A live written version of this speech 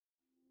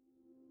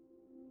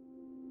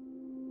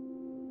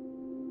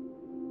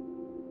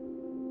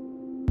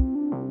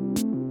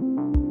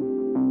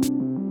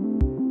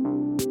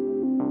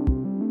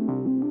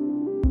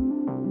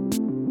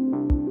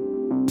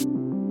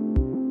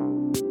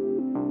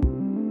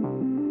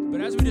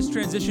But as we just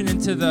transition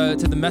into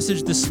the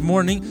message this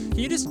morning, can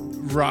you just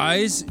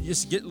rise,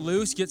 just get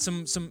loose, get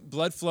some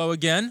blood flow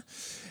again,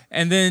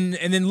 and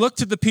then look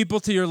to the people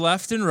to your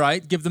left and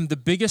right, give them the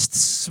biggest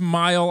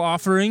smile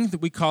offering that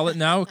we call it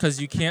now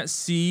because you can't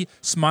see.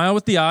 Smile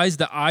with the eyes,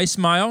 the eye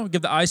smile.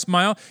 Give the eye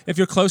smile. If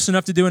you're close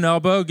enough to do an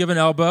elbow, give an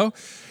elbow.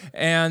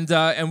 And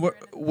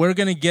we're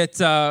gonna get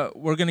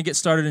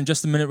started in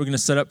just a minute. We're gonna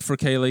set up for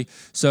Kaylee.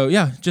 So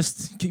yeah,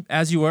 just keep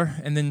as you are,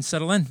 and then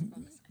settle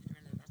in.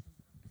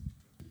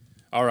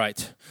 All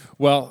right.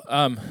 Well,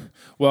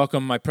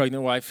 welcome. My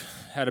pregnant wife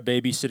had a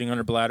baby sitting on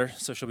her bladder,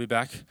 so she'll be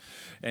back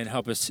and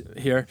help us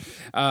here.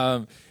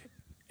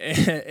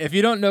 If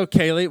you don't know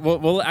Kaylee,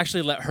 we'll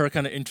actually let her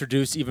kind of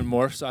introduce even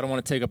more, so I don't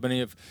want to take up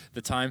any of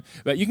the time.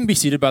 But you can be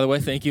seated, by the way.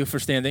 Thank you for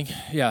standing.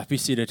 Yeah, be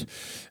seated.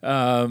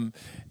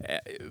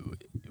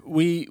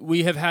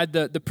 We have had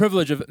the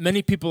privilege of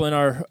many people in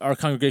our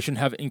congregation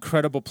have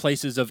incredible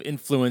places of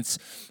influence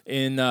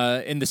in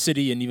the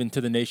city and even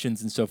to the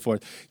nations and so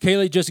forth.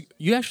 Kaylee,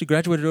 you actually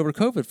graduated over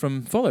COVID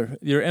from Fuller.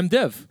 Your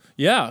MDiv.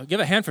 Yeah, give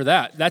a hand for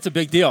that. That's a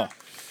big deal.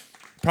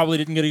 Probably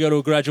didn't get to go to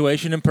a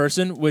graduation in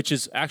person, which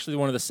is actually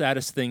one of the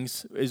saddest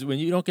things, is when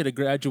you don't get to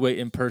graduate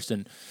in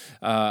person.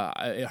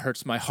 It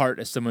hurts my heart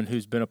as someone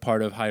who's been a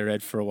part of higher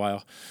ed for a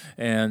while.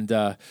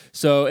 And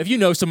so if you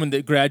know someone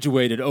that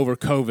graduated over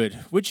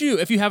COVID, would you,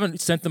 if you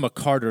haven't sent them a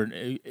card or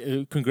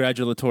a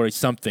congratulatory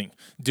something,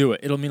 do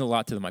it. It'll mean a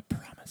lot to them, I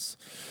promise.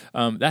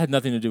 That had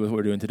nothing to do with what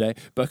we're doing today,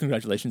 but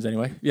congratulations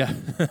anyway. Yeah.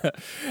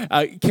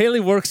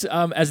 Kaylee works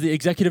as the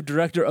executive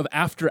director of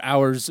After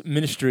Hours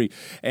Ministry,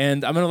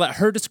 and I'm going to let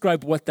her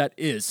describe what that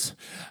is.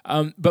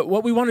 But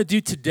what we want to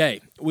do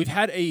today, we've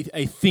had a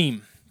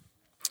theme.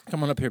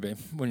 Come on up here, babe,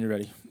 when you're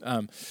ready.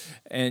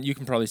 And you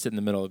can probably sit in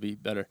the middle, it'll be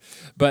better.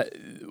 But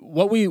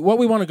what we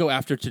want to go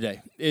after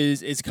today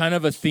is kind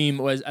of a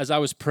theme. As I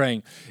was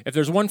praying, if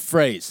there's one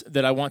phrase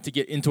that I want to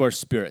get into our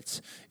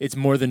spirits, it's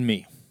more than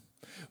me.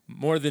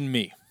 More than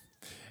me.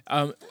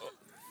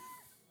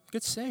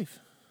 Good save.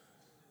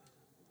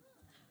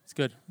 It's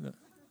good.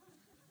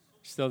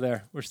 Still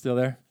there. We're still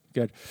there.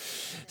 Good.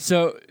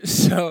 So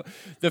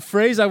the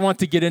phrase I want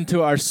to get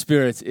into our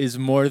spirits is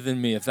more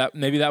than me.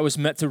 Maybe that was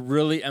meant to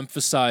really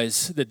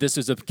emphasize that this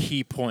is a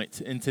key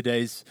point in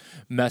today's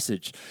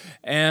message.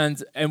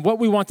 And what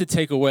we want to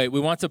take away,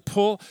 we want to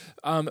pull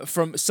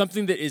from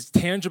something that is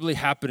tangibly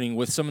happening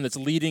with someone that's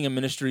leading a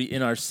ministry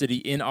in our city,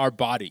 in our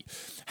body.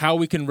 How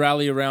we can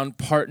rally around,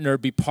 partner,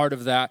 be part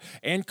of that,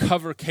 and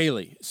cover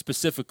Kaylee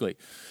specifically.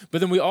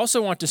 But then we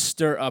also want to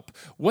stir up,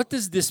 what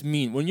does this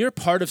mean? When you're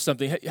part of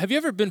something, have you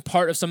ever been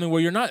part of something where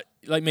you're not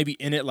like maybe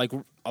in it like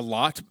a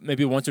lot,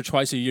 maybe once or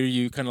twice a year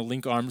you kind of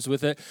link arms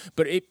with it,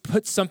 but it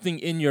puts something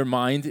in your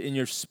mind, in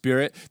your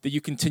spirit that you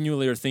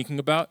continually are thinking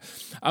about?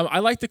 I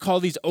like to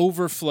call these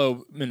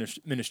overflow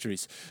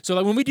ministries. So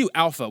like when we do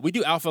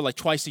Alpha like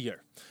twice a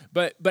year.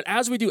 But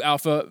as we do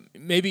Alpha,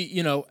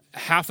 maybe,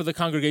 half of the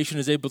congregation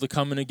is able to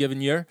come in a given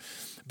year.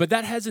 But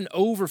that has an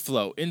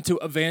overflow into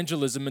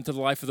evangelism, into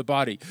the life of the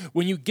body.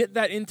 When you get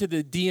that into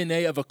the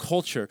DNA of a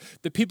culture,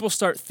 the people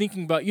start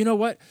thinking about, you know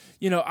what?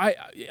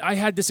 I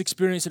had this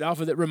experience at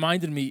Alpha that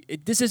reminded me,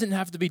 this doesn't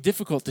have to be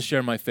difficult to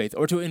share my faith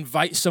or to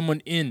invite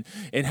someone in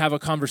and have a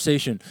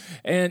conversation.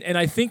 And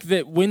I think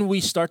that when we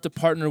start to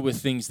partner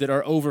with things that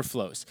are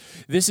overflows,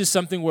 this is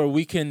something where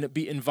we can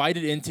be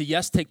invited into,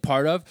 yes, take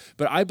part of,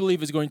 but I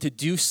believe is going to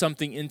do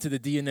something into the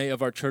DNA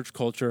of our church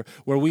culture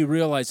where we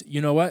realize,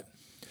 you know what?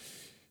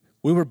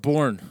 We were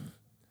born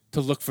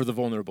to look for the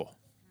vulnerable,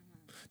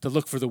 to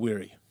look for the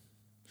weary,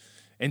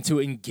 and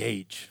to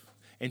engage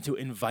and to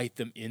invite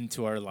them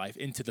into our life,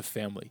 into the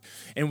family.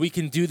 And we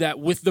can do that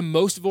with the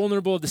most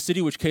vulnerable of the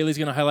city, which Kaylee's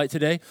going to highlight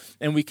today,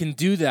 and we can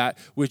do that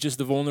with just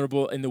the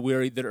vulnerable and the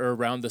weary that are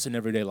around us in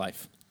everyday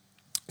life.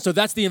 So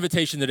that's the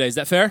invitation today. Is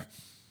that fair?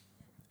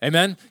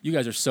 Amen? You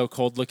guys are so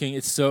cold looking.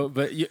 It's so,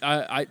 but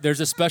there's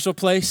a special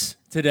place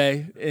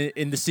today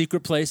in the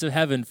secret place of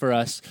heaven for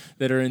us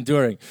that are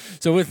enduring.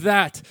 So with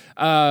that,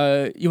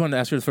 you want to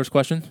ask her the first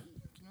question? Can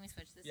we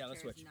switch this? Yeah,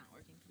 let's switch. It's not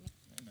working for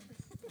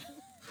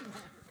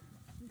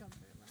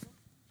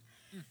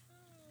me.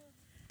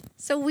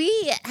 So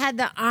we had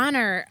the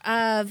honor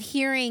of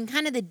hearing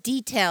kind of the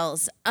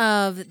details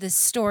of the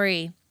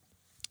story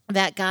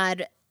that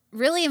God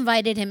really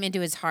invited him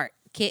into his heart,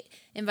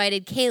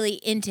 invited Kaylee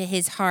into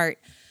his heart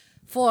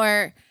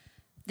for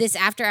this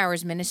after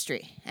hours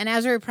ministry. And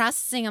as we were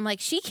processing, I'm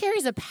like, she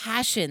carries a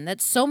passion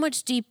that's so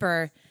much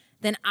deeper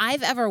than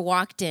I've ever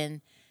walked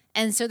in.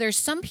 And so there's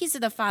some piece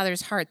of the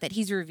Father's heart that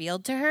he's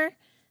revealed to her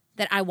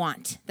that I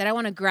want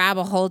to grab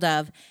a hold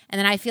of, and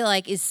that I feel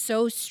like is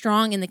so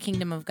strong in the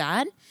kingdom of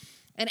God.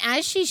 And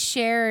as she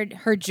shared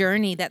her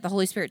journey that the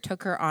Holy Spirit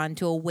took her on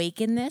to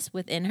awaken this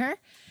within her,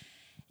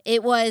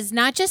 it was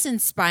not just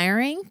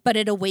inspiring, but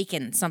it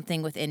awakened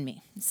something within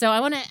me. So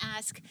I want to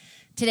ask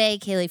today,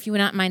 Kaylee, if you would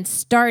not mind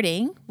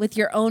starting with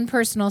your own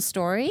personal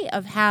story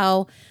of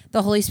how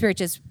the Holy Spirit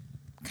just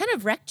kind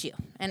of wrecked you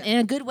and in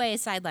a good way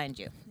sidelined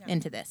you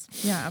into this.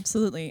 Yeah,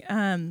 absolutely.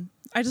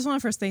 I just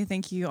want to first say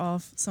thank you all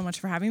so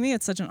much for having me.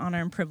 It's such an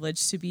honor and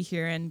privilege to be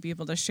here and be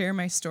able to share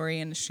my story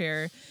and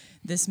share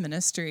this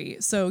ministry.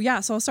 So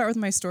I'll start with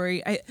my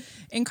story.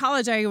 In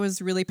college, I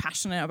was really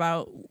passionate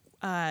about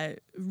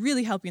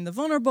really helping the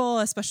vulnerable,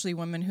 especially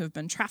women who have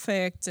been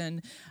trafficked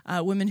and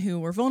women who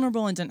were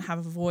vulnerable and didn't have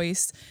a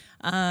voice.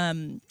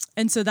 And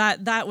so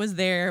that was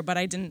there, but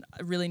I didn't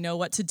really know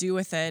what to do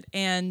with it.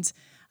 And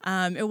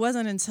it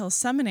wasn't until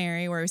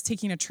seminary where I was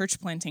taking a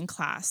church planting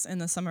class in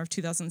the summer of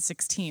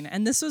 2016.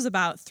 And this was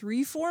about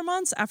 3-4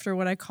 months after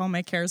what I call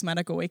my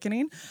charismatic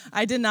awakening.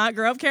 I did not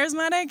grow up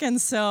charismatic.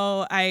 And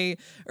so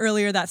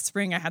earlier that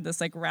spring, I had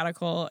this like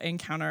radical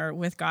encounter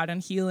with God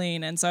and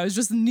healing. And so I was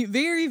just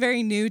very,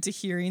 very new to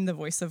hearing the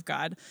voice of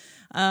God.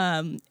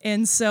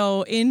 And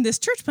so in this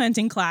church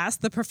planting class,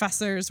 the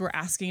professors were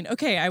asking,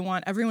 okay, I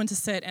want everyone to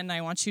sit and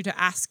I want you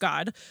to ask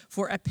God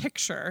for a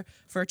picture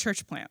for a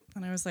church plant.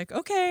 And I was like,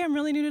 okay, I'm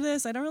really new to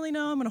this. I don't really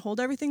know. I'm going to hold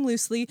everything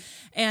loosely.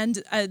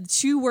 And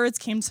 2 words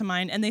came to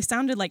mind and they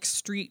sounded like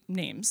street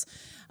names.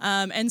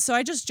 And so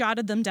I just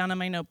jotted them down in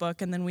my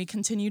notebook, and then we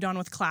continued on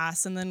with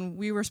class, and then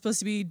we were supposed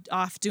to be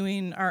off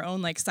doing our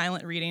own like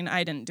silent reading.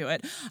 I didn't do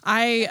it.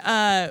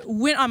 I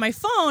went on my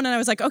phone and I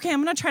was like, okay,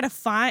 I'm going to try to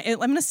I'm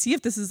going to see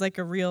if this is like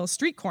a real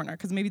street corner,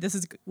 because maybe this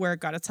is where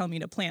God is telling me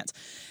to plant.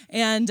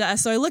 And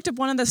so I looked up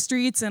one of the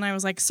streets and I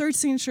was like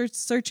searching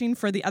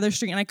for the other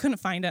street, and I couldn't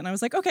find it. And I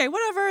was like, okay,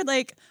 whatever,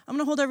 like I'm going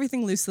to hold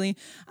everything loosely.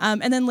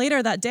 And then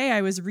later that day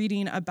I was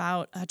reading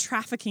about a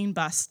trafficking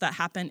bust that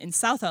happened in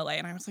South LA.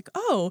 And I was like,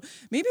 oh,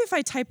 maybe if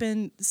I type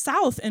in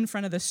South in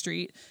front of the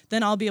street,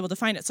 then I'll be able to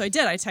find it. So I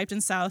did. I typed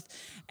in South.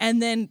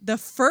 And then the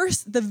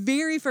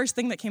very first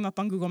thing that came up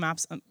on Google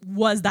Maps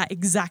was that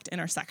exact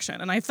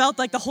intersection. And I felt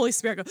like the Holy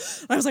Spirit go,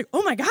 I was like,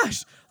 oh my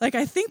gosh, like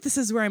I think this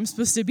is where I'm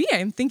supposed to be.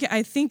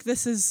 I think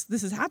this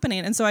is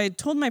happening. And so I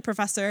told my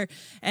professor,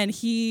 and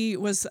he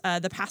was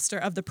the pastor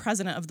of the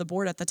president of the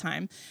board at the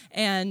time.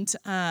 And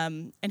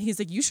he's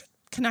like, you should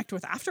connect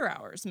with After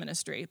Hours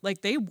Ministry.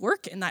 Like they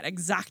work in that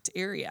exact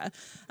area.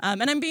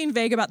 And I'm being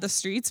vague about the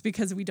streets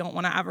because we don't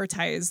want to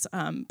advertise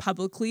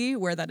publicly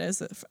where that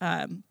is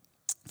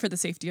for the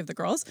safety of the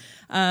girls.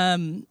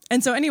 And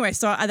so anyway,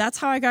 that's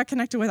how I got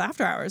connected with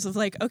After Hours, of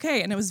like,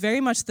 okay. And it was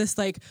very much this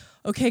like,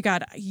 okay,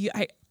 God,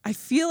 I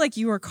feel like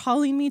you are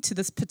calling me to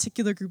this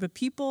particular group of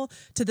people,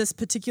 to this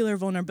particular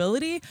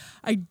vulnerability.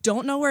 I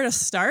don't know where to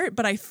start,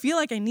 but I feel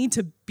like I need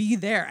to be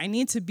there. I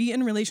need to be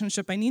in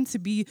relationship. I need to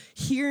be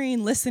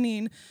hearing,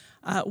 listening.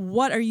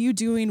 What are you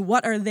doing?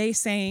 What are they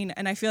saying?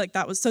 And I feel like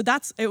it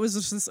was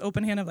just this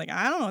open hand of like,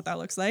 I don't know what that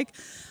looks like.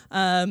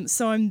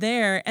 So I'm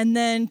there. And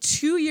then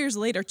 2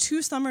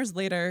 summers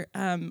later,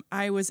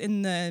 I was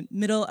in the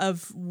middle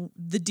of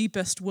the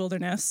deepest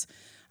wilderness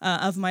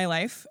of my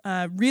life,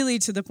 really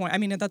to the point, I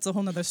mean, that's a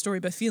whole nother story,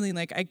 but feeling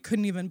like I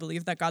couldn't even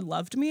believe that God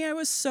loved me. I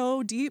was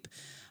so deep.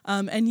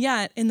 And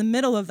yet in the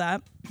middle of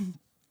that,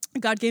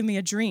 God gave me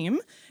a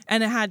dream,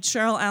 and it had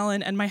Cheryl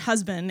Allen and my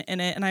husband in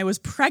it, and I was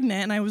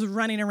pregnant, and I was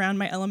running around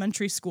my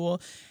elementary school,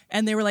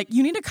 and they were like,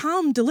 you need to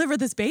come deliver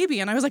this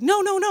baby. And I was like,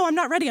 no, I'm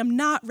not ready. I'm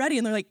not ready.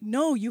 And they're like,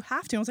 no, you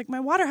have to. I was like, my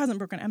water hasn't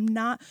broken. I'm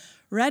not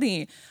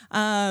ready.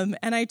 And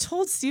I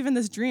told Stephen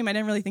this dream. I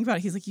didn't really think about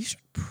it. He's like, you should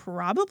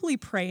probably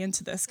pray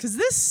into this, because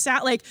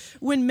like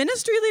when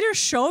ministry leaders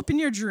show up in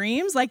your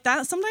dreams like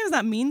that, sometimes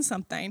that means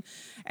something.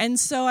 And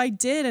so I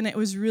did, and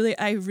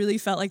I really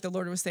felt like the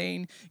Lord was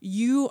saying,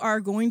 you are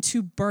going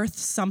to birth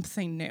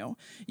something new.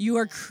 You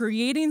are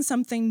creating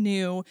something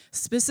new,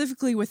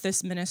 specifically with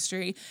this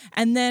ministry.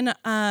 And then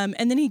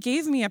he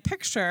gave me a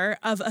picture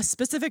of a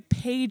specific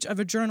page of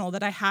a journal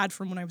that I had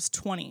from when I was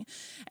 20.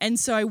 And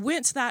so I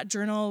went to that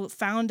journal,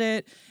 found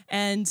it,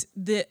 and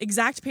the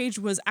exact page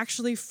was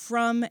actually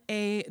from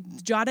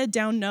jotted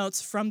down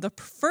notes from the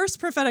first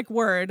prophetic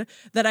word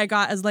that I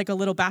got as like a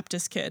little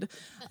Baptist kid,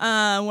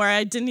 where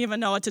I didn't even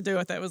know what to do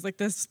with it. It was like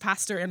this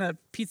pastor in a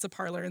pizza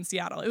parlor in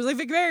Seattle. It was like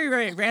very,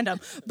 very random.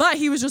 But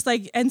he was just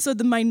like, and so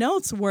my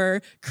notes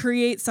were,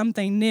 create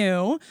something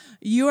new,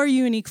 you are a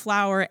unique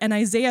flower, and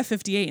Isaiah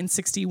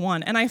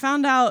 58:61. And I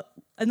found out,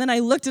 and then I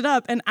looked it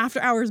up, and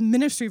After Hours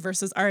ministry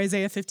verses are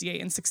Isaiah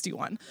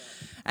 58:61.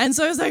 And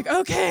so I was like,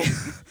 okay,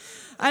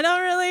 I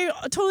don't really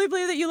totally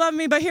believe that you love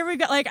me, but here we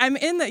go. Like, I'm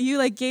in that you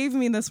like gave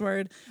me this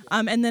word.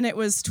 And then it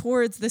was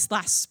towards this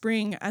last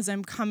spring, as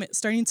I'm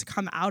starting to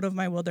come out of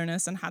my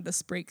wilderness and had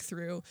this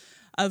breakthrough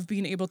of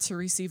being able to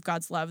receive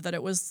God's love, that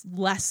it was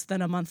less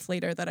than a month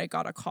later that I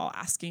got a call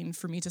asking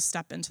for me to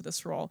step into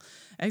this role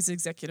as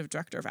executive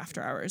director of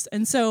After Hours.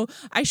 And so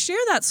I share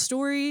that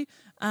story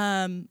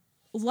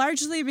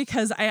largely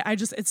because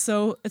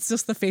it's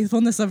just the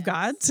faithfulness of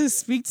God to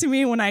speak to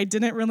me when I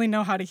didn't really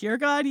know how to hear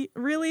God,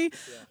 really,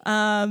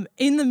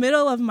 in the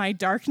middle of my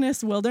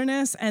darkness,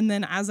 wilderness, and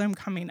then as I'm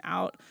coming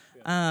out,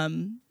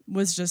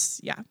 was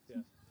just,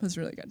 was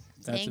really good.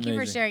 Thank you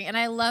for sharing. And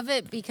I love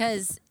it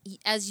because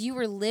as you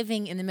were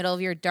living in the middle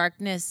of your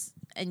darkness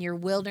and your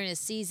wilderness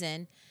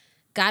season,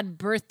 God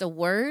birthed the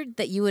word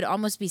that you would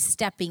almost be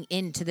stepping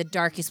into the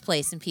darkest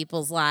place in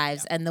people's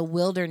lives and the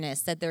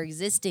wilderness that they're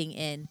existing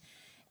in,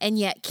 and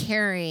yet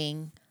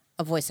carrying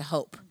a voice of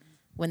hope.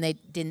 when they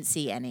didn't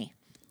see any.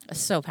 It's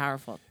so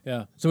powerful.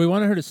 Yeah. So we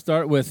wanted her to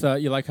start with,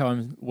 you like how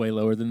I'm way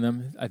lower than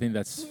them? I think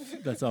that's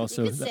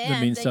also, You can that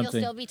stand, means then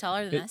something. you'll still be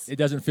taller than us. It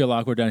doesn't feel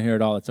awkward down here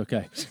at all. It's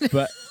okay.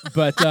 But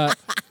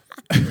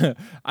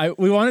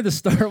we wanted to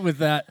start with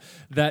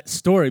that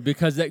story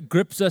because that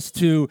grips us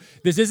to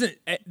this.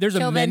 There's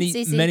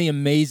many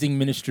amazing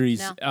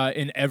ministries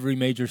in every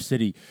major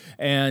city,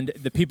 and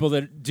the people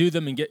that do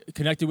them and get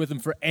connected with them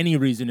for any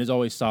reason is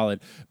always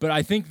solid. But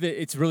I think that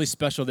it's really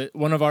special that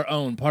one of our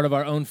own, part of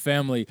our own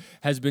family,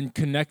 has been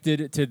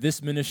connected to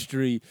this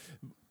ministry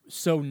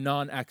so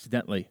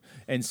non-accidentally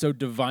and so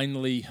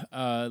divinely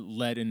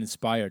led and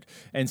inspired.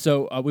 And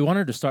so we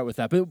wanted to start with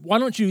that. But why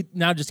don't you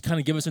now just kind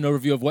of give us an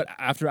overview of what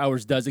After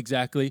Hours does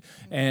exactly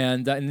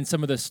and then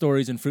some of the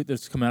stories and fruit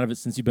that's come out of it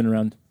since you've been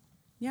around?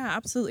 Yeah,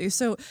 absolutely.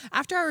 So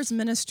After Hours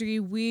Ministry,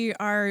 we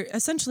are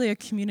essentially a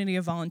community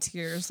of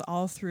volunteers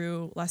all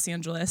through Los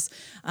Angeles.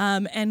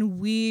 And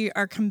we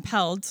are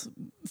compelled,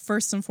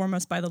 first and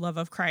foremost, by the love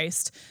of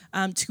Christ,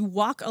 to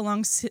walk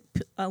alongside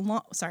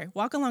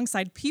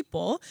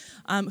people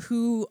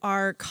who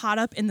are caught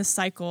up in the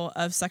cycle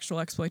of sexual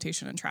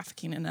exploitation and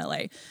trafficking in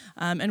LA.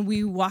 And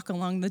we walk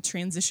along the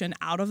transition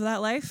out of that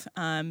life,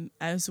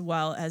 as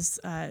well as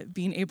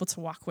being able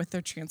to walk with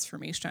their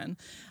transformation.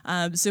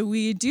 So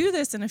we do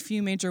this in a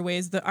few major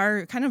ways.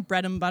 Our kind of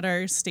bread and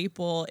butter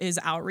staple is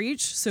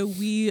outreach. So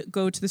we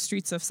go to the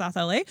streets of South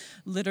LA,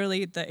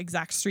 literally the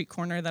exact street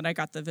corner that I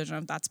got the vision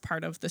of. That's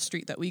part of the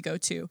street that we go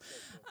to.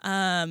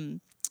 And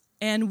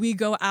we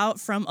go out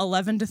from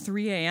 11 to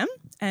 3 a.m.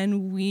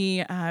 and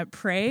we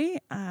pray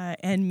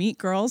and meet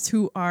girls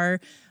who are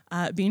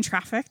being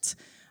trafficked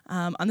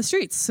on the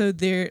streets. So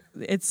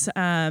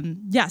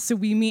so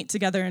we meet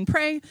together and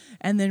pray,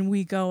 and then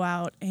we go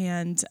out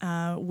and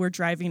we're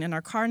driving in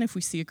our car, and if we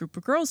see a group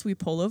of girls, we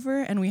pull over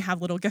and we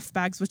have little gift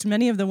bags, which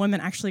many of the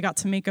women actually got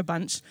to make a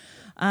bunch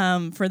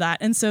for that.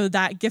 And so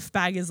that gift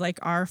bag is like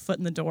our foot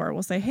in the door.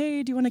 We'll say,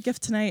 hey, do you want a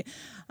gift tonight?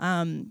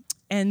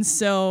 And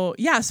so,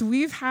 so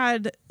we've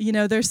had,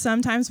 there's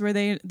some times where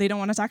they don't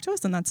want to talk to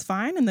us, and that's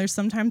fine. And there's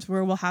some times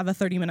where we'll have a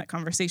 30-minute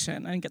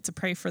conversation and get to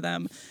pray for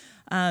them.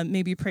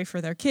 Maybe pray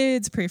for their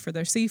kids, pray for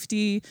their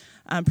safety,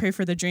 pray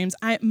for their dreams.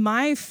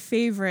 My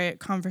favorite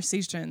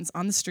conversations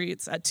on the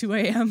streets at 2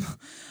 a.m.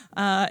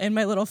 In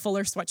my little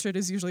Fuller sweatshirt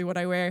is usually what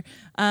I wear,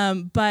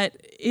 but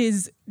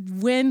is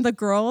when the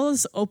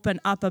girls open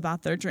up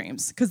about their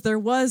dreams. Because there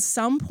was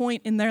some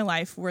point in their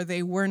life where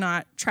they were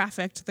not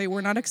trafficked, they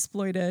were not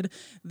exploited,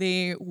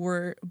 they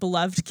were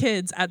beloved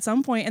kids at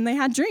some point, and they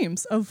had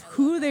dreams of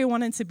who they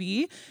wanted to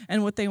be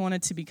and what they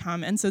wanted to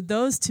become. And so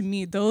those, to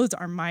me, those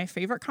are my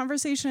favorite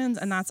conversations,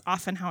 and that's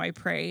often how I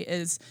pray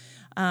is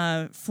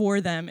for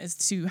them, is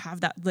to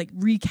have that like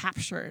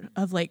recaptured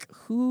of like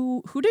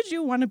who did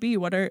you want to be,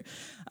 what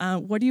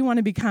do you want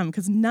to become?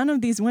 Because none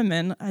of these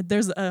women,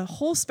 there's a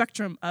whole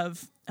spectrum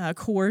of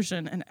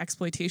coercion and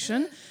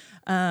exploitation.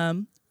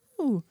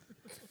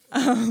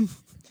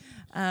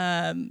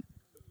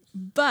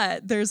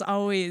 But there's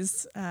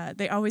always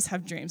they always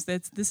have dreams.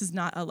 This is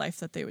not a life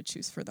that they would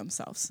choose for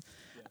themselves.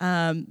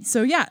 It's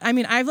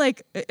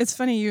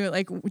funny, you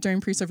like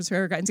during pre-service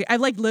prayer guidance,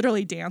 I've like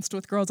literally danced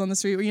with girls on the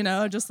street,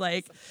 just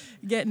like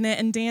getting it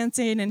and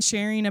dancing and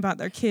sharing about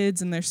their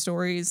kids and their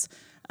stories.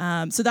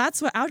 So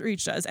that's what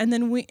outreach does. And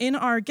then in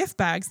our gift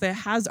bags, that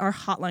has our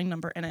hotline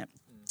number in it.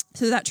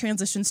 So that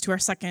transitions to our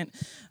second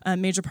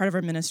major part of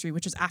our ministry,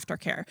 which is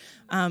aftercare.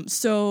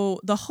 So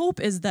the hope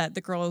is that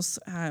the girls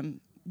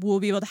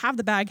will be able to have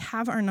the bag,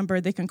 have our number.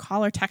 They can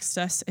call or text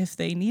us if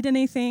they need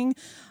anything,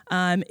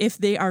 if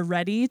they are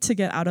ready to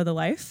get out of the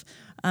life.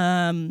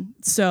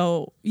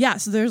 So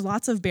there's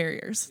lots of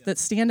barriers that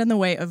stand in the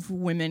way of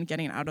women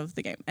getting out of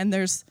the game. And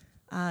there's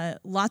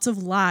lots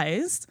of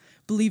lies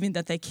believing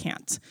that they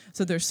can't.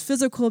 So there's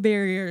physical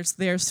barriers,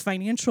 there's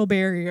financial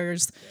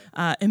barriers,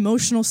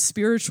 emotional,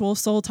 spiritual,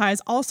 soul ties,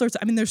 all sorts.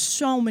 There's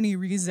so many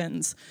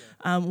reasons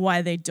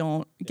why they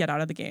don't get out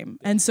of the game.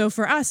 And so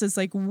for us, it's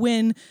like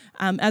when,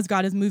 as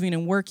God is moving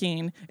and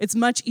working, it's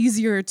much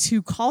easier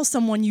to call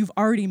someone you've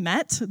already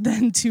met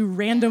than to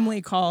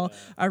randomly call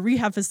a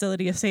rehab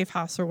facility, a safe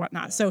house, or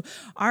whatnot. So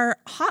our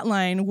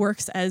hotline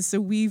works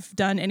so we've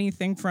done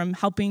anything from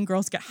helping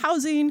girls get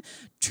housing,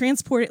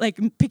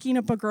 picking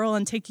up a girl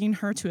and taking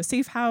her to a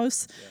safe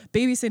house,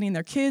 babysitting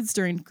their kids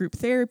during group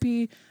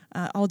therapy,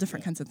 all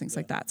different kinds of things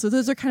like that. So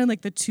those are kind of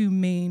like the two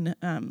main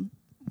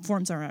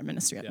forms of our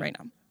ministry right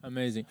now.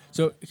 Amazing.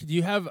 So do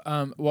you have,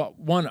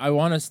 one, I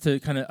want us to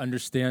kind of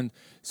understand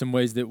some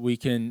ways that we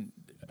can,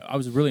 I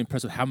was really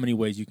impressed with how many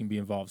ways you can be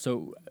involved.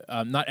 So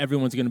not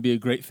everyone's going to be a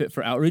great fit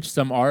for outreach.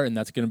 Some are, and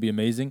that's going to be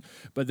amazing.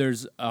 But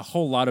there's a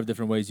whole lot of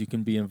different ways you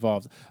can be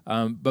involved.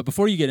 But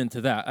before you get into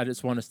that, I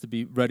just want us to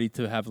be ready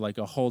to have like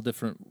a whole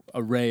different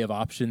array of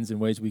options and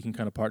ways we can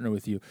kind of partner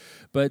with you.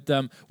 But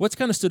what's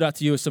kind of stood out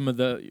to you as some of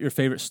your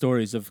favorite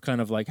stories of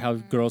kind of like how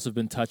girls have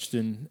been touched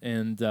and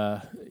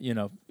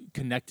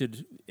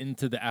connected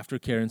into the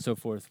aftercare and so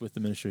forth with the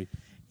ministry?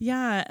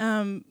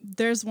 Yeah,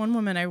 there's one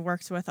woman I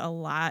worked with a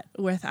lot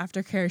with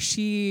aftercare.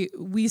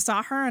 We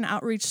saw her on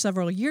outreach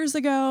several years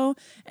ago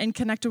and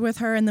connected with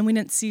her, and then we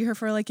didn't see her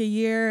for like a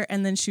year,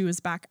 and then she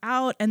was back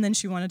out, and then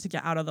she wanted to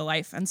get out of the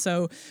life, and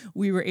so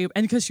we were able,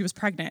 and because she was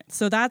pregnant.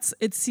 So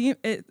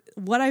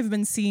what I've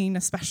been seeing,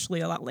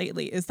 especially a lot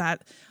lately, is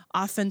that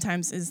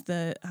oftentimes is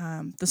the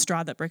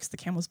straw that breaks the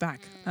camel's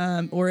back,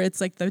 or it's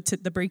like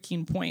the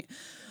breaking point.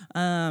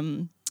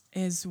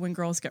 Is when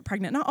girls get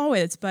pregnant. Not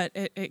always, but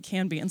it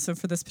can be. And so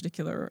for this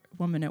particular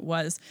woman, it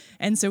was.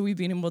 And so we've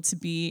been able to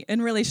be in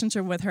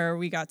relationship with her.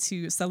 We got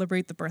to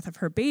celebrate the birth of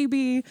her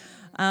baby.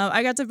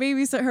 I got to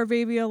babysit her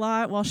baby a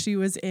lot while she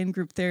was in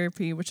group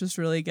therapy, which was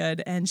really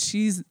good. And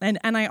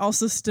and I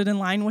also stood in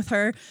line with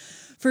her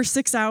for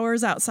 6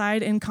 hours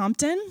outside in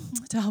Compton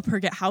to help her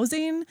get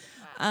housing.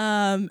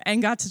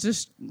 And got to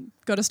just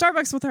go to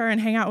Starbucks with her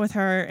and hang out with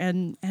her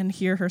and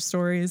hear her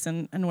stories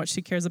and what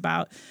she cares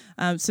about.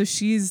 It's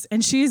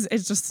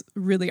just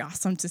really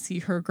awesome to see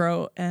her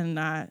grow and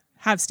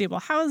have stable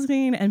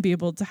housing and be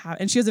able to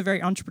and she has a very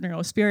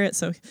entrepreneurial spirit,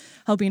 so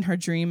helping her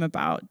dream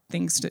about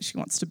things that she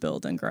wants to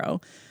build and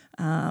grow.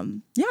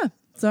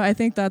 So I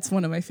think that's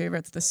one of my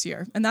favorites this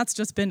year. And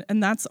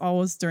that's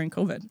always during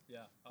COVID. Yeah.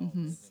 So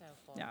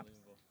cool.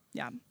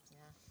 Yeah.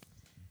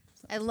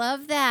 I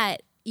love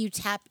that you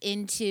tap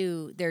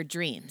into their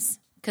dreams,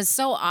 because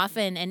so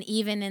often, and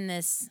even in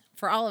this,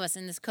 for all of us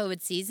in this COVID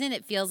season,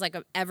 it feels like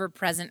an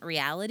ever-present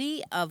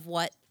reality of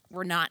what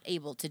we're not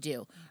able to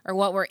do or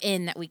what we're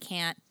in that we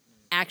can't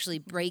actually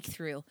break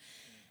through.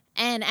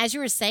 And as you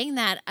were saying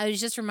that, I was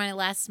just reminded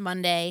last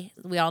Monday,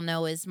 we all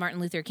know is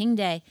Martin Luther King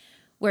Day,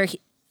 where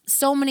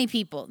so many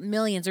people,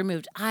 millions are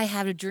moved. I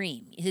have a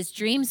dream, his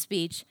dream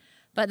speech.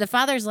 But the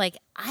father's like,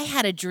 I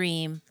had a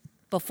dream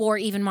before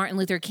even Martin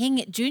Luther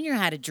King Jr.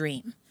 had a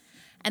dream.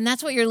 And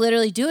that's what you're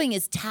literally doing,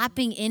 is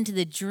tapping into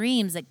the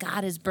dreams that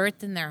God has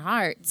birthed in their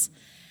hearts.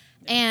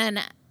 And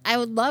I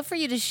would love for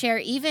you to share,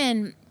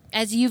 even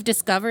as you've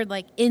discovered,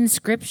 like in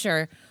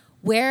Scripture,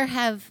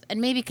 and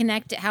maybe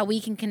connect it, how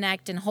we can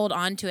connect and hold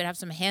on to it, have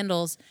some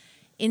handles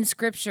in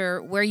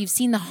Scripture where you've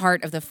seen the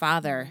heart of the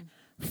Father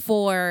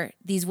for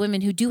these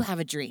women who do have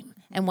a dream,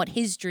 and what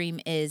his dream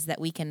is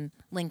that we can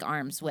link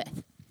arms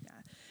with.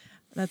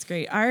 That's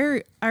great.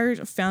 Our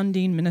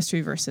founding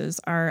ministry verses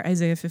are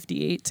Isaiah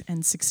 58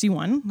 and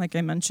 61, like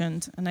I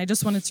mentioned. And I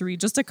just wanted to read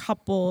just a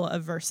couple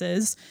of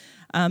verses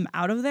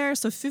out of there.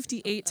 So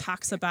 58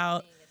 talks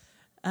about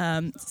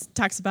a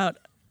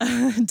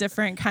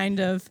different kind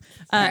of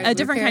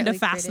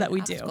fast that we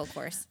do.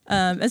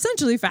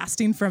 Essentially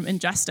fasting from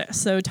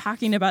injustice. So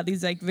talking about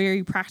these like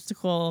very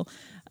practical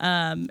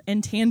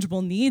and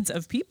tangible needs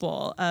of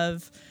people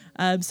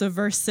so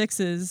verse 6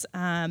 is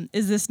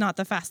this not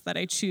the fast that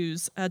I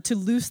choose? To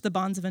loose the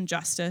bonds of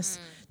injustice,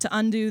 to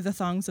undo the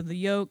thongs of the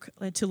yoke,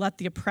 to let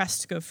the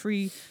oppressed go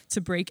free,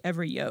 to break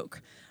every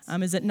yoke.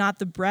 Is it not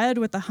the bread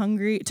with the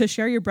hungry, to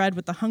share your bread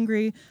with the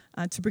hungry,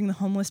 to bring the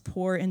homeless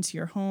poor into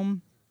your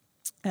home?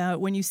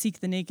 When you seek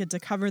the naked, to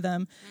cover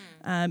them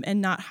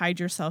and not hide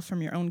yourself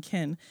from your own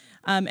kin.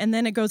 And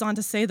then it goes on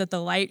to say that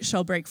the light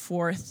shall break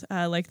forth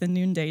like the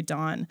noonday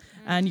dawn,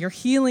 and your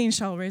healing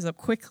shall raise up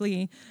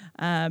quickly.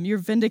 Your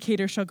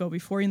vindicator shall go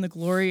before you, and the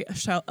glory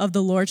of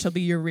the Lord shall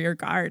be your rear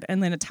guard.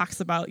 And then it talks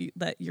about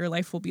that your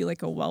life will be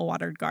like a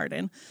well-watered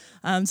garden.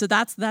 So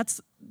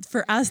that's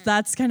for us,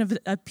 that's kind of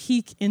a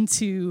peek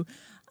into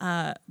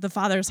the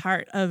Father's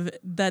heart of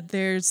that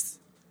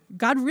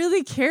God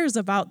really cares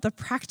about the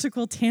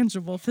practical,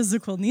 tangible,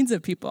 physical needs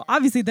of people.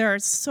 Obviously, there are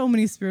so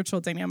many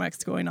spiritual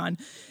dynamics going on,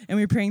 and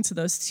we're praying to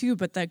those too,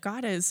 but that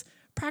God is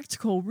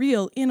practical,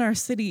 real, in our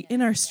city,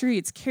 in our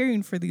streets,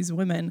 caring for these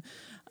women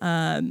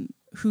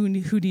who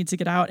need to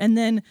get out. And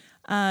then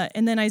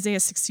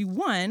Isaiah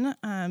 61,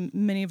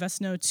 many of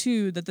us know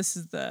too that this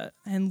is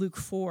in Luke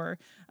 4,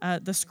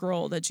 the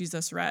scroll that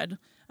Jesus read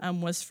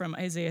was from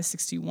Isaiah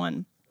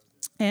 61.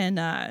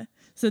 And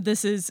so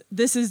this is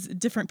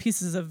different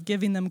pieces of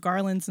giving them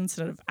garlands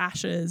instead of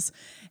ashes,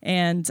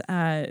 and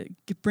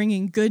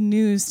bringing good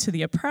news to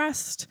the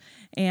oppressed,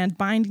 and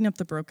binding up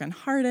the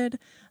brokenhearted,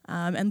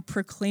 and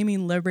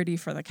proclaiming liberty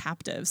for the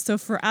captives. So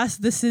for us,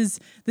 this is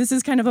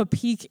kind of a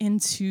peek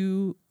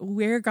into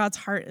where God's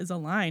heart is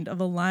aligned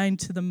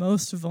to the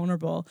most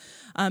vulnerable.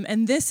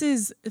 And this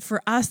is,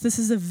 for us, this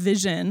is a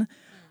vision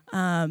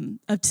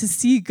of to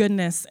see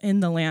goodness in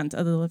the land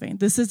of the living.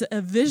 This is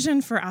a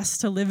vision for us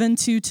to live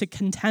into, to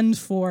contend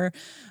for,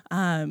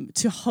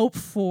 to hope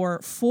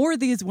for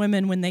these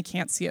women when they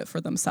can't see it for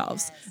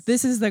themselves. Yes.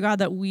 This is the God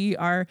that we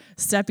are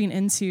stepping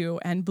into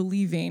and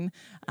believing.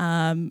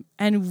 When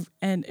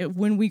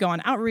we go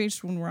on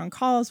outreach, when we're on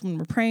calls, when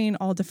we're praying,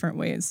 all different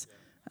ways.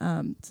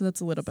 So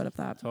that's a little bit of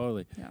that.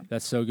 Totally. Yeah.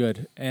 That's so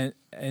good. And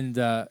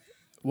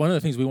one of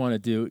the things we want to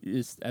do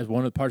is, as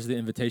one of the parts of the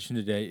invitation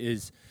today,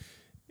 is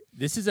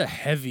this is a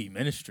heavy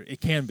ministry.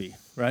 It can be,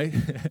 right?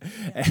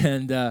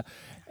 Yeah.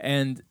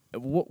 And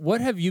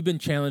what have you been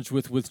challenged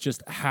with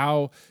just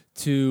how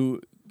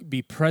to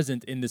be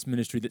present in this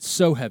ministry that's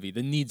so heavy.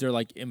 The needs are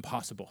like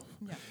impossible.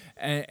 Yeah.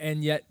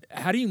 And yet,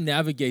 how do you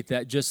navigate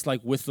that just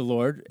like with the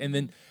Lord? And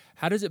then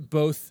how does it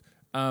both,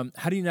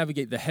 how do you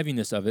navigate the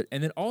heaviness of it?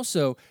 And then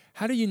also,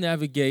 how do you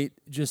navigate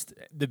just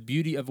the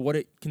beauty of what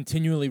it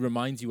continually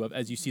reminds you of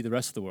as you see the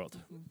rest of the world?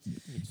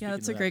 Yeah,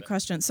 that's a great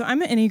question. So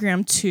I'm an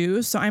Enneagram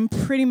 2, so I'm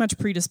pretty much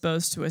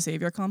predisposed to a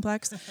savior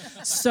complex.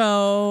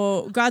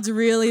 So God's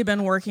really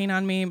been working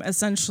on me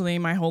essentially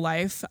my whole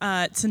life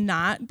to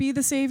not be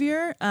the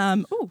savior.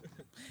 I'm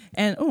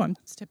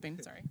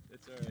tipping, sorry.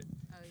 It's all right.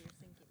 Oh, you're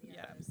thinking.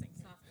 Yeah, I'm thinking.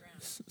 Soft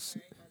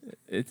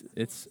ground.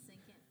 It's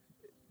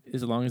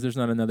as long as there's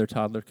not another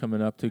toddler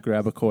coming up to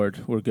grab a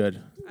cord, we're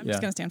good. I'm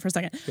just gonna stand for a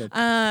second. Good.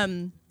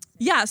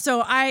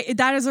 So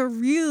that is a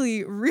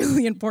really,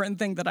 really important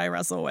thing that I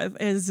wrestle with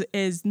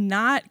is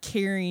not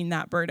carrying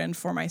that burden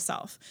for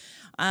myself.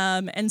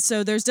 And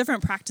so there's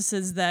different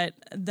practices that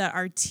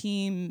our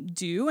team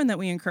do and that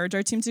we encourage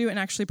our team to do. And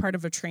actually part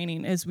of a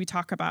training is we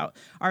talk about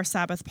our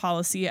Sabbath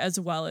policy as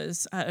well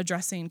as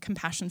addressing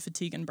compassion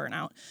fatigue and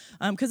burnout.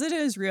 Because it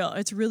is real.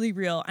 It's really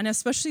real. And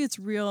especially it's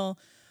real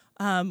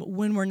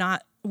when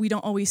we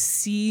don't always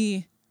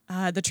see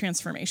the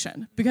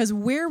transformation, because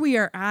where we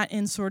are at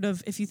in sort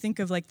of, if you think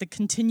of like the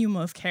continuum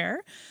of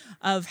care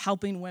of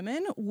helping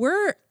women,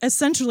 we're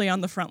essentially on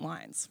the front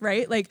lines,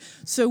 right? Like,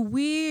 so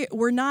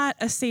we're not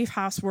a safe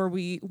house where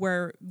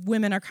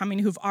women are coming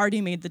who've already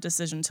made the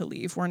decision to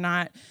leave. We're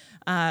not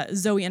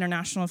Zoe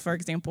International, for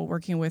example,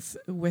 working with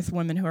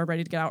women who are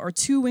ready to get out, or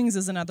Two Wings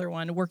is another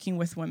one, working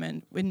with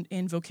women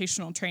in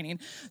vocational training.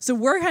 So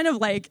we're kind of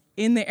like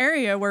in the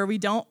area where we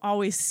don't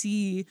always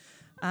see,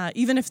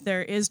 even if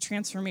there is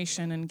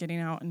transformation and getting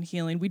out and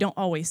healing, we don't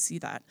always see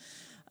that.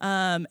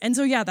 And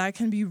so, that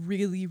can be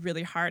really,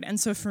 really hard. And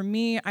so for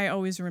me, I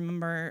always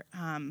remember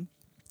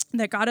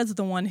that God is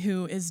the one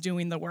who is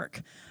doing the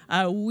work.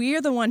 We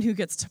are the one who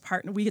gets to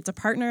partner. We get to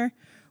partner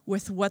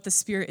with what the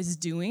Spirit is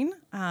doing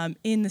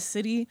in the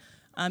city,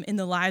 in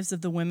the lives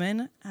of the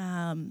women.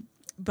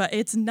 But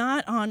it's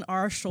not on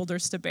our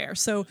shoulders to bear.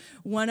 So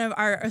one of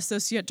our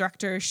associate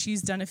directors,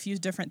 she's done a few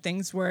different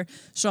things where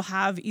she'll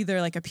have either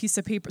like a piece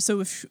of paper.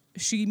 So if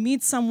she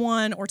meets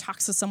someone or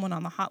talks to someone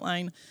on the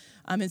hotline,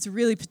 it's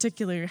really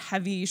particularly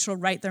heavy. She'll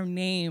write their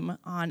name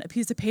on a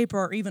piece of paper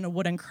or even a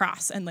wooden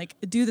cross and like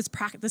do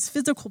this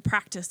physical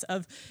practice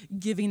of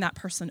giving that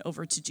person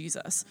over to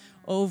Jesus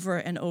over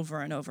and over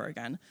and over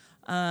again.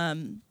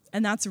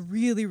 And that's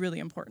really, really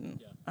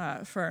important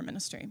for our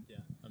ministry. Yeah,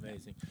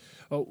 amazing.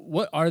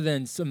 What are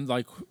then some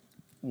like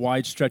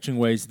wide-stretching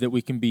ways that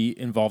we can be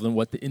involved in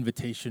what the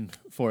invitation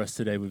for us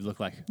today would look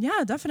like?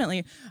 Yeah,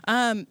 definitely.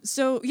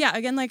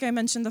 Again, like I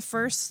mentioned, the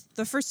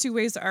first two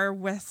ways are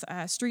with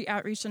street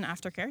outreach and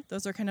aftercare.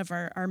 Those are kind of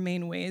our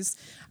main ways.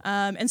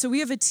 And so we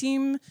have a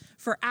team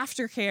for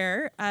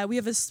aftercare. We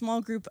have a small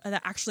group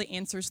that actually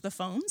answers the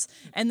phones.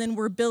 And then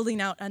we're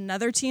building out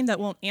another team that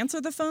won't answer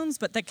the phones,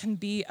 but that can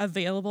be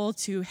available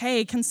to,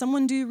 hey, can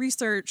someone do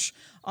research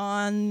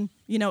on,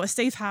 a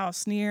safe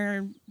house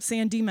near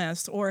San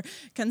Dimas? Or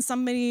can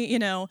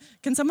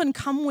someone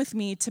come with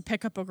me to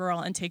pick up a girl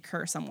and take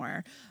her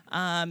somewhere?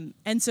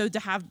 And so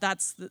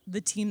that's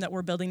the team that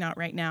we're building out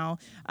right now.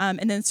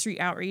 And then street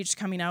outreach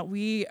coming out.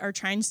 We are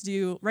trying to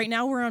do, right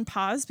now we're on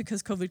pause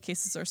because COVID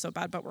cases are so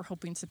bad, but we're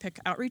hoping to pick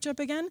outreach up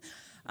again.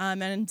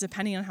 And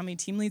depending on how many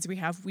team leads we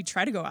have, we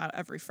try to go out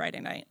every Friday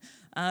night.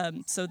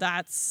 So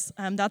that's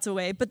a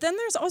way. But then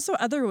there's also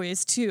other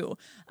ways too.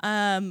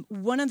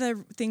 One of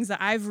the things that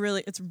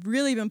it's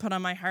really been put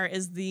on my heart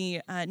is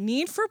the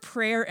need for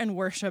prayer and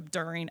worship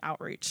during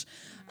outreach.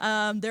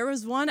 There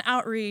was one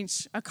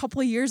outreach a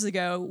couple of years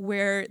ago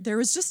where there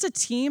was just a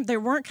team. They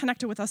weren't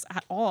connected with us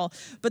at all,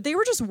 but they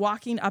were just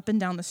walking up and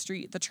down the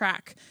street, the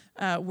track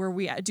where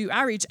we do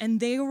outreach, and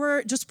they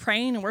were just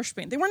praying and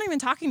worshiping. They weren't even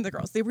talking to the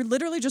girls. They were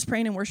literally just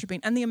praying and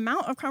worshiping. And the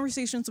amount of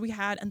conversations we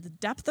had and the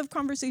depth of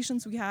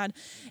conversations we had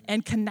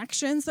and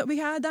connections that we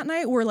had that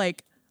night were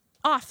like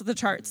off the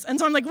charts. And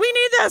so I'm like, we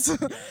need this.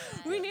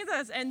 We need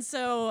this. And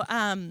so,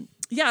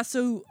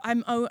 so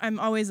I'm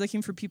always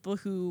looking for people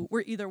who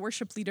were either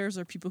worship leaders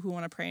or people who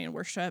want to pray and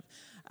worship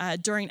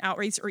during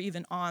outreach or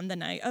even on the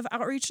night of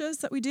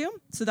outreaches that we do.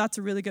 So that's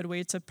a really good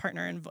way to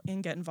partner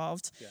and get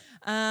involved.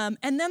 Yeah.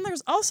 And then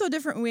there's also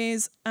different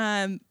ways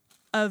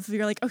of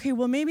you're like, okay,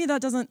 well, maybe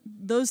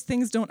those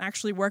things don't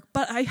actually work,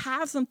 but I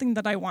have something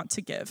that I want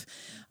to give.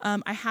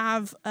 I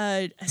have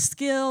a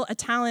skill, a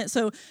talent.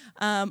 So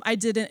I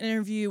did an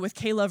interview with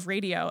K-Love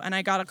Radio, and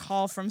I got a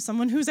call from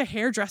someone who's a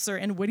hairdresser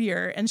in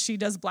Whittier, and she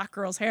does black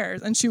girls' hair.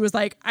 And she was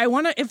like,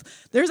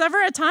 if there's ever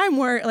a time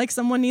where like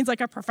someone needs like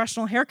a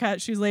professional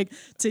haircut, she's like,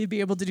 to be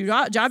able to do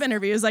job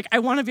interviews, like I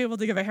want to be able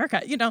to give a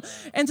haircut,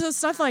 And so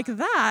stuff like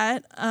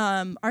that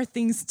are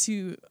things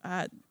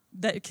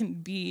that can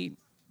be,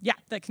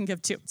 that can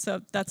give too.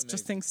 So that's amazing.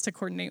 Just things to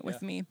coordinate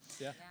with me.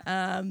 Yeah.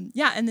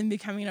 And then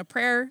becoming a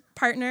prayer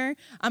partner.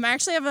 I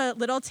actually have a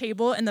little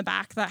table in the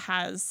back that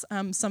has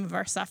some of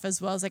our stuff as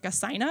well as like a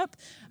sign up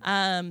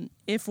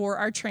for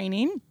our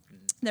training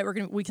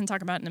that we can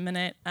talk about in a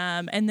minute.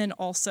 And then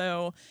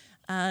also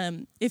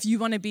if you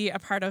want to be a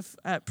part of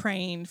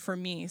praying for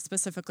me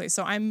specifically.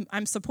 So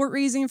I'm support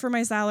raising for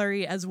my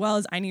salary, as well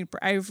as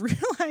I've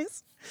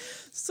realized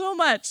so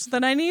much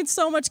that I need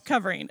so much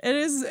covering.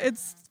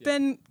 It's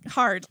been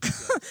hard.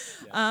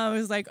 I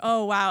was like,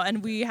 oh wow.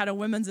 And we had a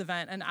women's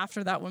event, and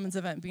after that women's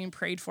event being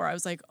prayed for, I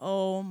was like,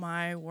 oh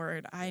my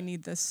word, I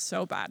need this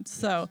so bad.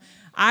 So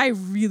I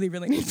really,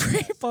 really need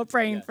people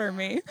praying for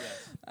me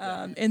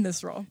in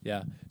this role.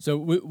 Yeah. So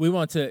we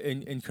want to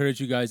encourage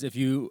you guys, if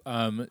you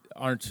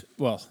aren't,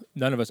 well,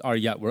 none of us are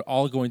yet, we're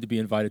all going to be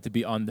invited to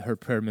be on her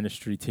prayer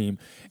ministry team.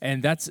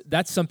 And that's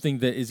something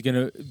that is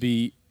going to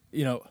be,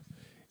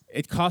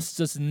 it costs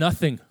us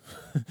nothing,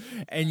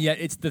 and yet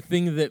it's the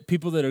thing that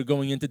people that are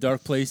going into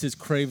dark places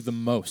crave the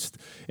most.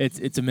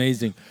 It's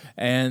amazing,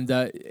 and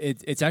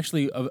it's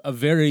actually a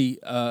very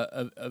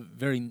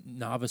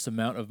novice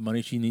amount of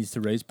money she needs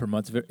to raise per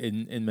month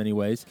in many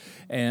ways,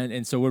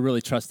 and so we're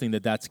really trusting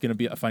that that's going to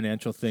be a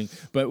financial thing.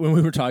 But when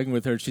we were talking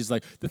with her, she's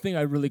like, the thing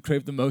I really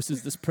crave the most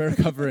is this prayer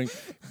covering.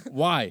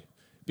 Why?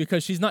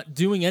 Because she's not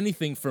doing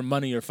anything for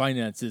money or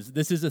finances.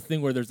 This is a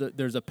thing where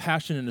there's a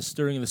passion and a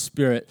stirring of the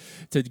Spirit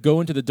to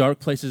go into the dark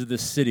places of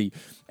this city.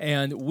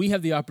 And we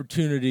have the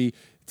opportunity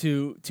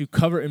to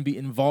cover and be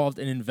involved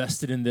and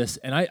invested in this.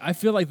 And I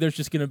feel like there's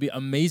just going to be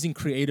amazing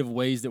creative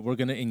ways that we're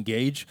going to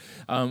engage,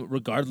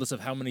 regardless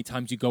of how many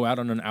times you go out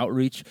on an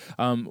outreach.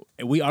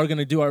 We are going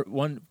to do our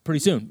one pretty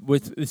soon.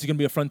 This is going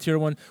to be a Frontier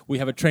one. We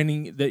have a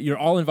training that you're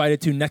all invited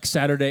to next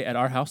Saturday at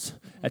our house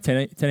at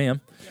 10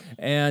 a.m.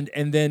 And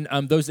then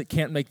those that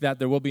can't make that,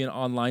 there will be an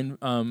online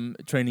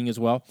training as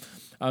well.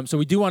 So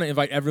we do want to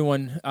invite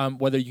everyone,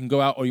 whether you can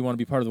go out or you want to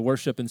be part of the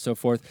worship and so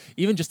forth,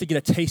 even just to get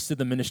a taste of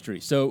the ministry.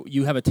 So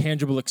you have a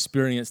tangible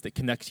experience that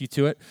connects you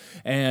to it.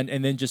 And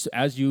then just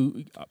as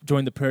you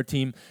join the prayer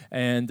team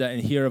and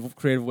hear of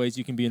creative ways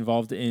you can be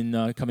involved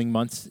in coming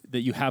months,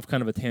 that you have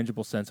kind of a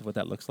tangible sense of what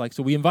that looks like.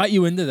 So we invite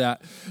you into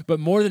that. But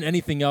more than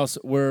anything else,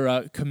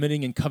 we're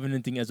committing and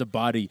covenanting as a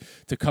body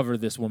to cover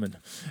this woman.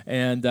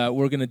 And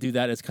we're going to do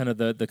that as kind of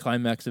the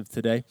climax of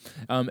today,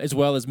 as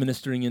well as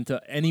ministering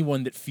into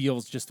anyone that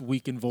feels just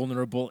weak and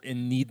vulnerable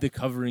and need the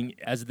covering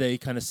as they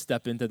kind of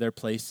step into their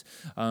place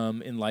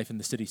in life in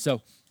the city.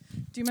 So,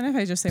 do you mind if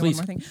I just say please.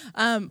 one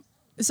more thing?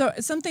 So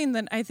something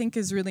that I think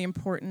is really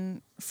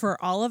important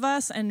for all of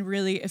us, and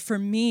really for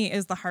me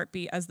is the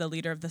heartbeat as the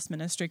leader of this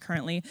ministry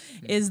currently,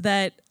 is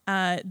that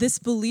this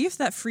belief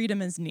that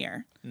freedom is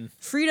near.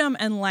 Freedom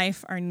and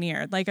life are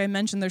near. Like I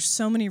mentioned, there's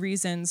so many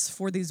reasons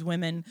for these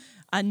women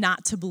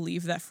not to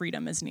believe that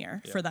freedom is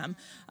near for them,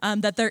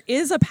 that there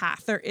is a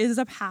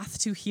path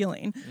to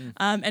healing.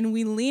 And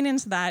we lean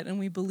into that and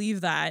we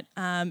believe that.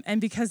 And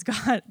because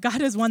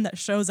God is one that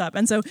shows up.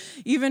 And so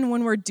even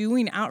when we're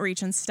doing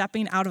outreach and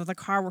stepping out of the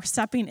car, we're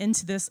stepping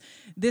into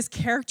this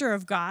character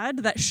of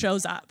God that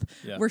shows up.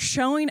 Yeah. We're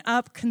showing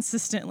up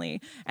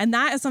consistently. And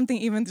that is something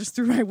even just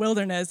through my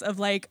wilderness of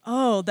like,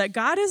 oh, that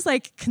God is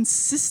like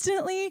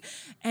consistently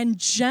and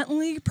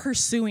gently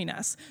pursuing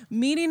us,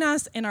 meeting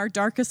us in our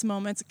darkest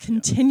moments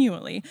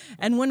continually.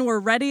 And when we're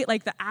ready,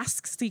 like the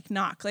ask, seek,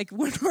 knock, like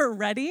when we're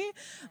ready,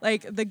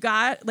 like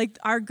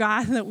our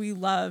God that we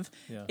love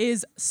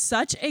is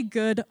such a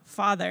good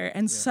father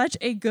and such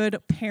a good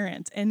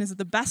parent, and is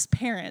the best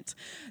parent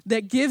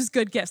that gives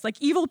good gifts. Like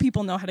evil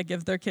people know how to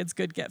give their kids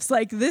good gifts.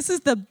 Like this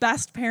is the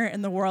best parent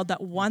in the world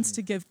that wants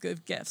to give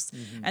good gifts.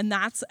 And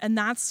that's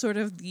sort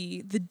of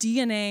the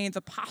DNA,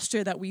 the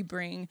posture that we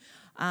bring,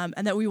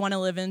 and that we want to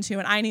live into,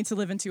 and I need to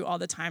live into all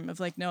the time of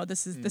like, no,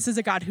 this is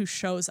a God who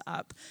shows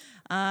up.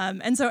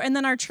 And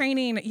then our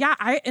training,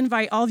 I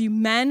invite all of you,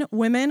 men,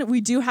 women. We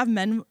do have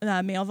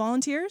male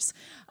volunteers,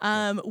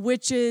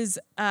 which is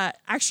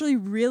actually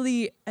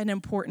really an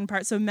important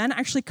part. So men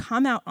actually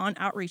come out on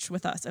outreach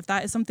with us if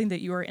that is something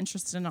that you are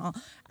interested in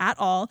at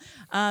all.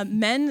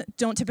 Men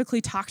don't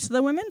typically talk to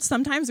the women.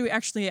 Sometimes we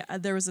actually,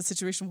 there was a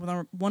situation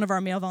where one of our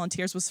male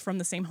volunteers was from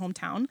the same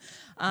hometown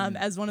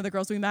as one of the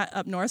girls we met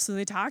up north, so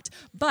they talked.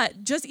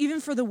 But just even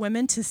for the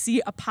women to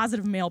see a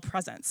positive male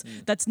presence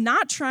that's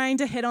not trying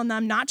to hit on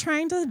them, not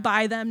trying to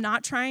buy them,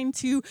 not trying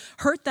to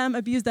hurt them,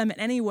 abuse them in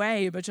any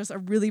way, but just a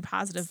really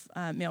positive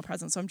male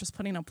presence. So I'm just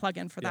putting a plug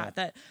in for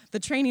that the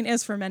training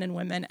is for men and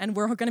women, and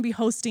we're going to be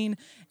hosting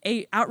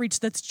a outreach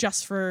that's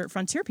just for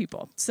Frontier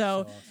people.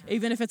 So awesome.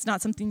 Even if it's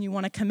not something you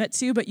want to commit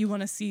to, but you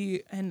want to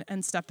see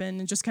and step in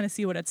and just kind of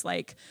see what it's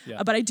like.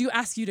 But I do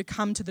ask you to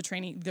come to the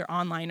training either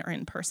online or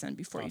in person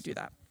before you do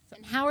that.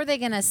 And how are they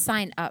going to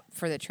sign up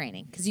for the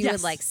training? Because you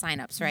would like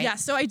sign-ups, right? Yeah,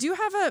 so I do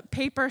have a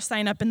paper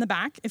sign-up in the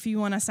back if you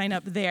want to sign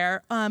up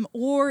there.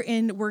 We're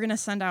going to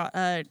send out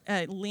a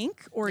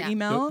link or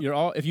email.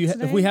 So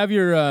if we have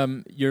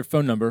your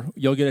phone number,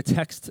 you'll get a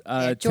text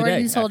today.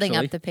 Jordan's holding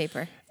up the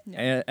paper.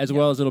 as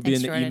well as it'll be Thanks,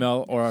 in the Jordan.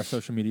 email or our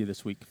social media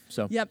this week.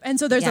 So Yep. And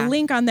so there's Yeah. a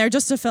link on there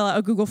just to fill out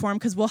a Google form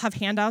because we'll have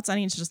handouts.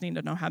 I just need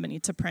to know how many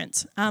to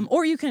print.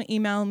 Or you can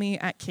email me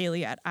at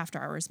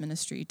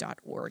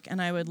kaylee@afterhoursministry.org.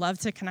 And I would love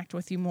to connect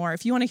with you more.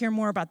 If you want to hear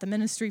more about the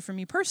ministry from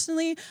me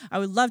personally, I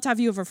would love to have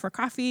you over for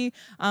coffee.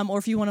 Or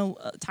if you want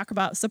to talk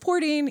about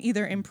supporting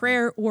either in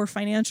prayer or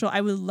financial,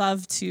 I would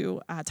love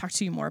to talk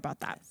to you more about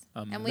that.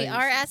 And we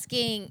are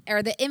asking,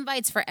 or the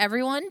invites for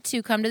everyone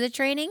to come to the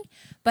training,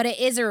 but it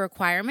is a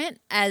requirement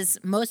as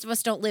most of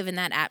us don't live in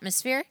that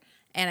atmosphere.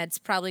 And it's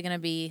probably going to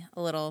be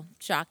a little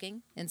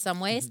shocking in some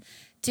ways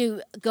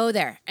to go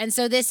there. And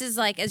so this is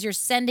like, as you're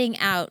sending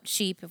out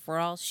sheep, if we're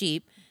all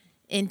sheep,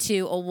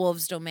 into a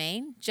wolf's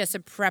domain, just a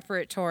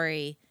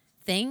preparatory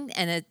thing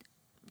and a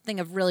thing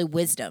of really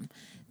wisdom.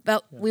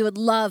 But we would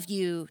love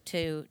you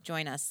to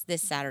join us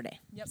this Saturday.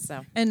 Yep.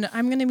 So And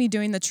I'm going to be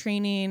doing the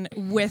training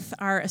with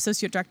our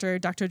associate director,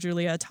 Dr.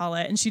 Julia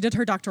Tala, and she did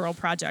her doctoral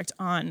project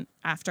on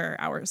after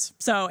hours.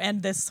 So,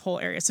 and this whole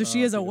area. So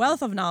she is a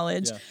wealth of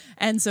knowledge. Yeah.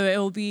 And so it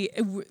will be,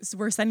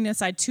 we're setting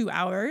aside 2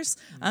 hours,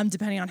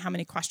 depending on how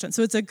many questions.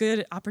 So it's a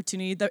good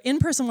opportunity. The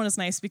in-person one is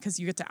nice because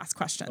you get to ask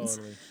questions.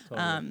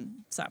 Totally.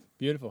 So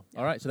Beautiful.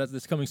 All right, so that's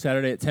this coming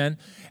Saturday at 10.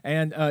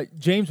 And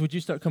James, would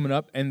you start coming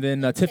up? And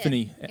then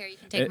Tiffany here you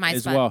can take my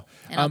as spot, well.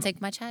 and I'll take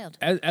my child.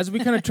 As we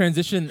kind of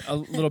transition a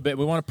little bit,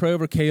 we want to pray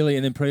over Kaylee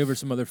and then pray over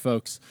some other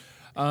folks.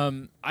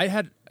 I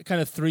had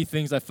kind of 3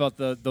 things I felt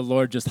the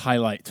Lord just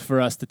highlight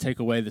for us to take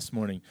away this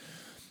morning.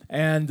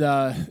 And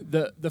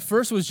the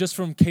first was just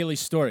from Kaylee's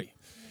story.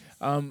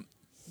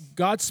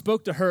 God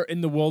spoke to her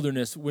in the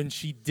wilderness when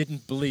she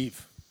didn't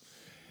believe.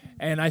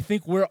 And I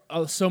think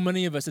so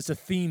many of us, it's a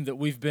theme that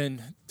we've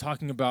been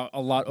talking about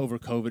a lot over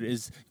COVID,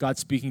 is God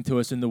speaking to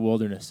us in the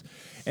wilderness.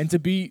 And to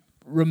be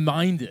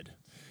reminded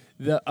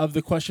of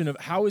the question of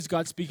how is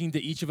God speaking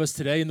to each of us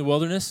today in the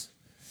wilderness?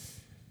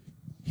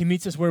 He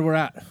meets us where we're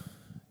at.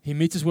 He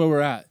meets us where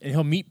we're at. And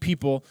he'll meet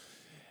people,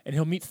 and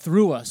he'll meet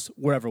through us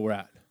wherever we're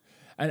at.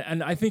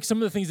 And I think some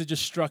of the things that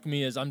just struck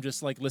me as I'm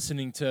just like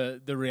listening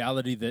to the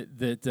reality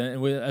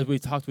as we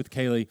talked with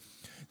Kaylee,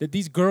 that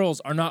these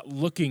girls are not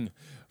looking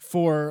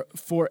for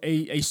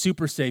a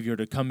super savior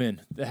to come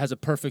in that has a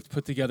perfect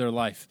put together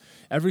life.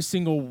 Every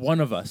single one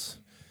of us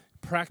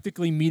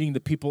practically meeting the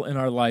people in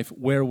our life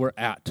where we're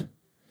at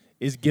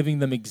is giving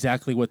them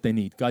exactly what they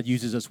need. God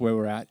uses us where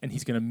we're at, and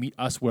he's going to meet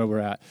us where we're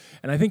at.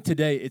 And I think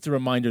today it's a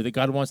reminder that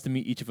God wants to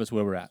meet each of us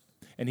where we're at,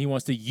 and he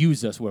wants to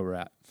use us where we're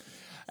at.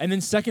 And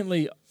then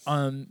secondly,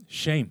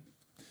 shame.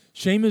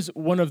 Shame is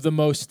one of the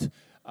most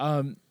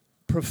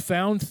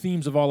profound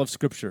themes of all of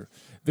Scripture.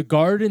 The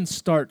garden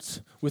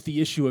starts with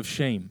the issue of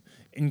shame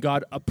and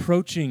God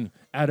approaching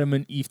Adam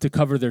and Eve to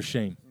cover their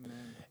shame.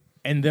 Amen.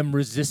 And them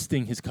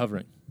resisting his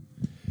covering.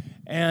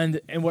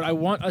 And what I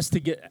want us to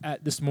get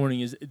at this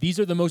morning is these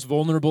are the most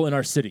vulnerable in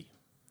our city,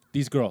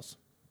 these girls.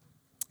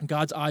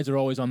 God's eyes are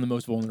always on the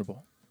most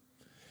vulnerable.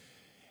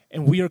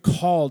 And we are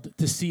called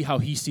to see how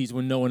he sees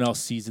when no one else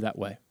sees that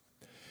way.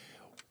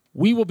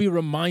 We will be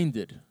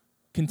reminded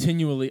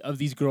continually of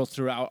these girls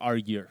throughout our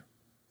year.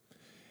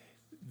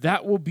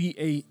 That will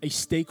be a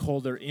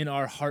stakeholder in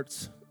our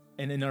hearts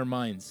and in our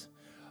minds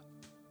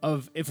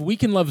of if we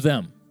can love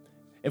them,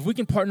 if we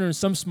can partner in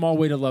some small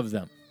way to love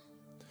them,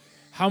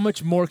 how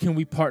much more can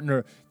we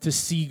partner to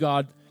see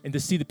God and to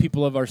see the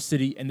people of our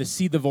city and to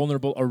see the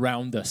vulnerable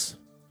around us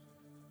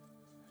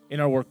in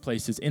our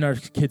workplaces, in our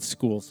kids'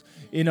 schools,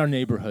 in our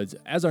neighborhoods,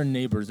 as our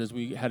neighbors, as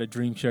we had a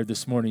dream shared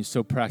this morning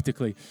so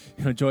practically.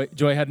 You know,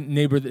 Joy had a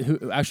neighbor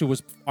who actually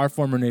was our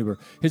former neighbor.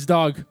 His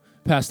dog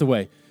passed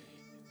away.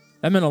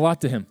 That meant a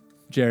lot to him,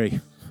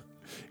 Jerry.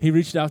 He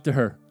reached out to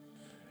her.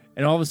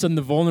 And all of a sudden,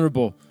 the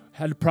vulnerable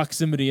had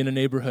proximity in a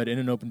neighborhood in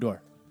an open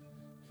door.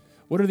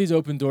 What are these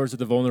open doors of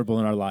the vulnerable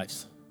in our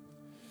lives?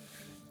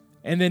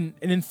 And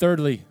then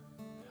thirdly,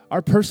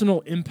 our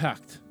personal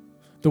impact,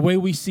 the way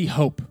we see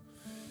hope.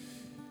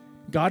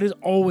 God is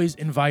always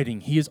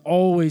inviting. He is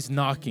always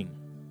knocking.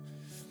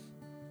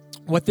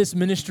 What this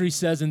ministry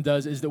says and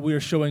does is that we are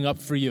showing up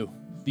for you,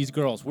 these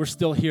girls. We're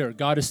still here.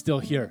 God is still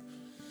here.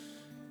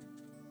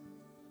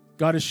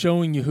 God is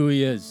showing you who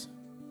he is.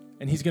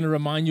 And he's going to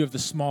remind you of the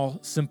small,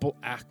 simple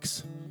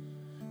acts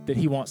that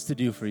he wants to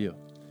do for you.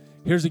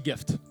 Here's a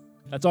gift.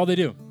 That's all they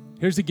do.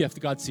 Here's a gift.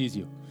 God sees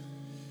you.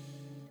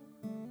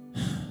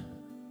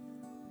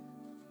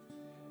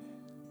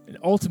 And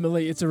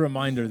ultimately, it's a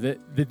reminder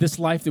that this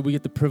life that we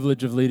get the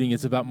privilege of leading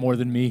is about more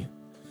than me.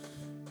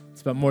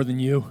 It's about more than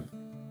you.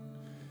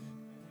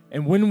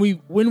 And when we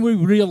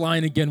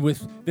realign again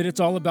with that it's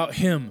all about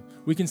him,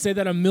 we can say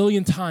that a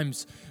million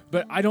times,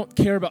 but I don't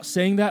care about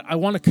saying that. I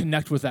want to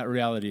connect with that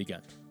reality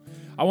again.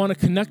 I want to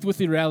connect with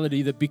the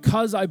reality that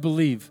because I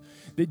believe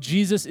that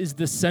Jesus is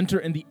the center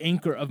and the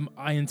anchor of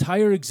my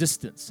entire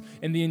existence,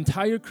 and the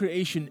entire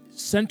creation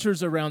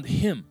centers around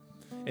him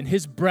and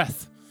his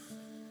breath,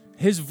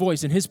 his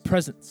voice, and his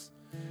presence,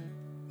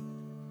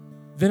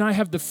 then I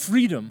have the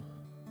freedom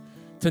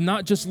to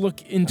not just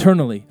look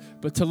internally,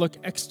 but to look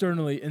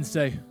externally and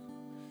say,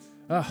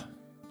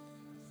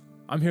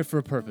 I'm here for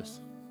a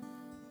purpose,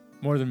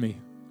 more than me.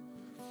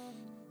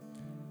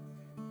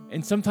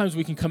 And sometimes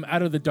we can come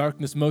out of the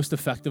darkness most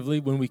effectively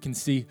when we can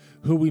see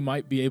who we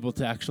might be able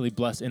to actually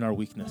bless in our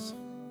weakness.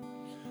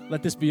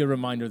 Let this be a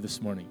reminder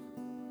this morning.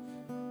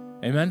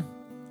 Amen?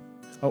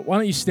 Why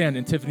don't you stand,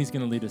 and Tiffany's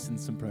going to lead us in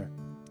some prayer.